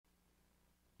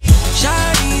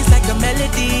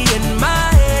melody in my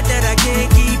head that I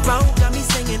can't keep on. Got me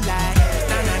singing like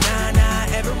na na na na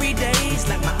every day's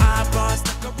like my iPod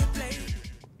stuck on replay.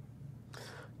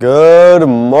 Good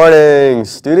morning,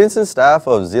 students and staff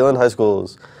of Zeeland High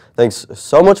Schools. Thanks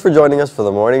so much for joining us for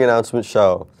the morning announcement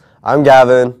show. I'm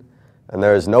Gavin, and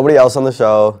there is nobody else on the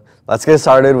show. Let's get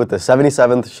started with the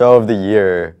 77th show of the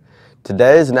year.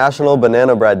 Today is National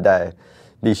Banana Bread Day.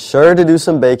 Be sure to do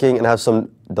some baking and have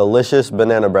some delicious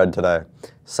banana bread today.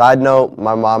 Side note,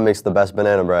 my mom makes the best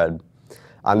banana bread.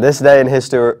 On this day in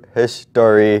history,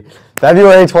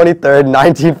 February 23rd,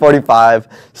 1945,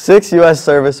 6 U.S.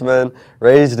 servicemen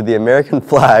raised the American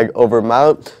flag over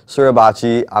Mount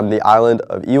Suribachi on the island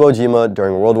of Iwo Jima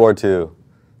during World War II.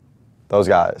 Those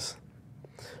guys.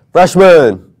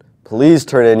 Freshmen, please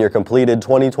turn in your completed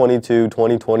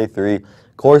 2022-2023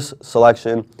 course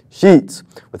selection sheets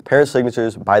with parent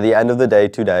signatures by the end of the day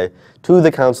today to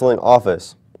the counseling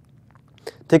office.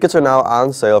 Tickets are now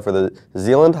on sale for the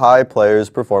Zeeland High Players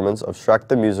performance of Shrek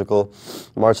the Musical,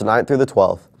 March 9th through the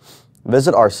 12th.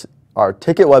 Visit our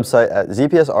ticket website at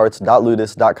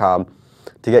zpsarts.ludus.com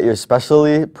to get your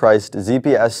specially priced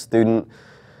ZPS student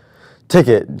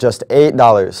ticket, just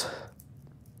 $8.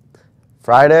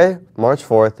 Friday, March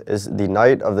 4th, is the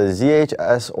night of the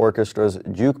ZHS Orchestra's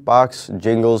Jukebox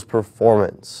Jingles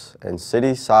performance in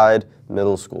Cityside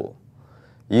Middle School.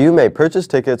 You may purchase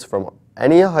tickets from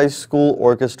any high school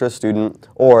orchestra student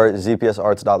or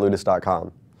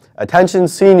zpsarts.ludus.com. Attention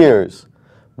seniors!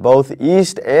 Both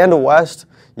East and West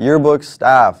yearbook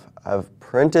staff have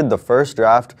printed the first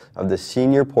draft of the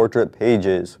senior portrait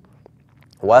pages.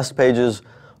 West pages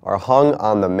are hung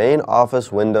on the main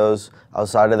office windows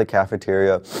outside of the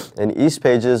cafeteria, and East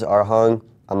pages are hung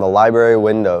on the library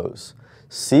windows.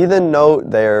 See the note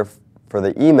there for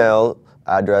the email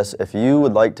address if you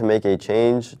would like to make a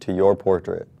change to your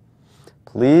portrait.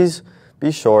 Please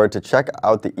be sure to check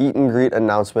out the Eat and Greet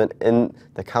announcement in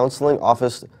the counseling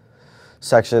office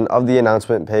section of the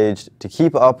announcement page to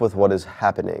keep up with what is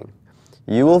happening.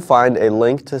 You will find a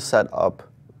link to sign up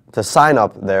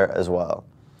there as well.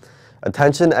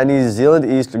 Attention any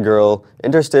Zeeland East girl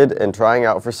interested in trying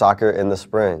out for soccer in the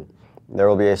spring. There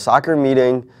will be a soccer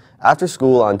meeting after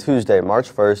school on Tuesday, March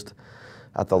 1st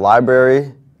at the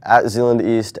library at Zeeland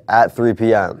East at 3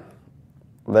 p.m.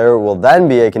 There will then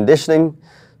be a conditioning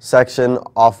section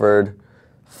offered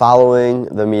following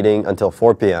the meeting until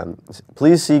 4 p.m.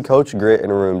 Please see Coach Grit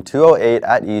in room 208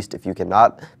 at East if you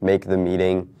cannot make the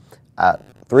meeting at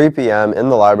 3 p.m. in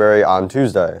the library on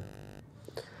Tuesday.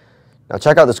 Now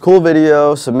check out this cool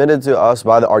video submitted to us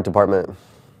by the art department.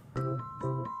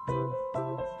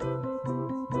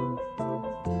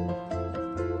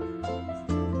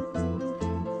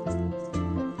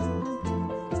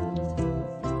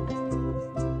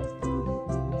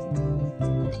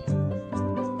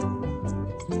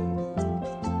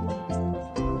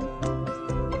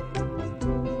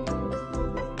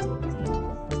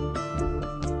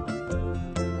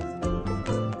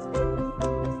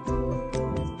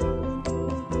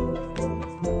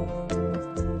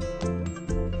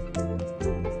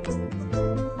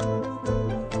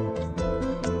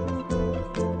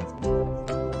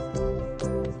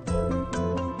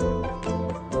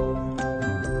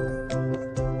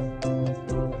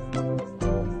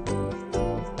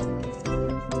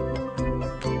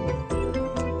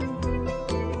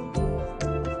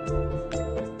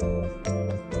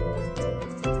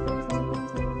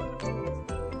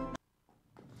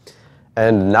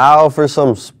 And now for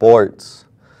some sports.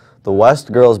 The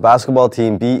West girls basketball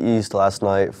team beat East last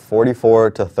night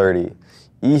 44-30.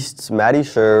 East's Maddie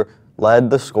Scher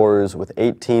led the scorers with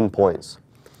 18 points.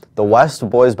 The West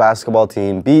boys basketball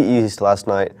team beat East last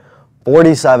night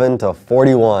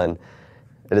 47-41.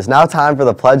 It is now time for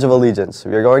the Pledge of Allegiance.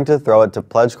 We are going to throw it to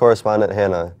Pledge correspondent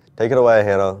Hannah. Take it away,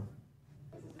 Hannah.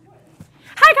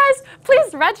 Hi guys,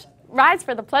 please rise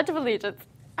for the Pledge of Allegiance.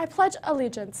 I pledge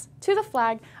allegiance to the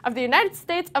flag of the United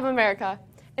States of America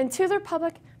and to the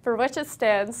republic for which it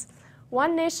stands,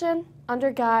 one nation, under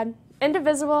God,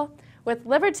 indivisible, with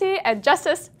liberty and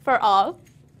justice for all.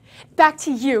 Back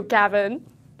to you, Gavin.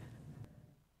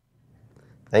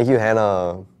 Thank you,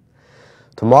 Hannah.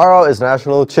 Tomorrow is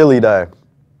National Chili Day.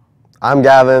 I'm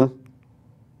Gavin.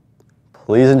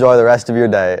 Please enjoy the rest of your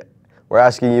day. We're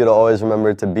asking you to always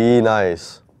remember to be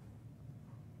nice.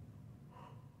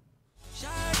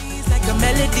 Like a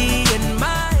melody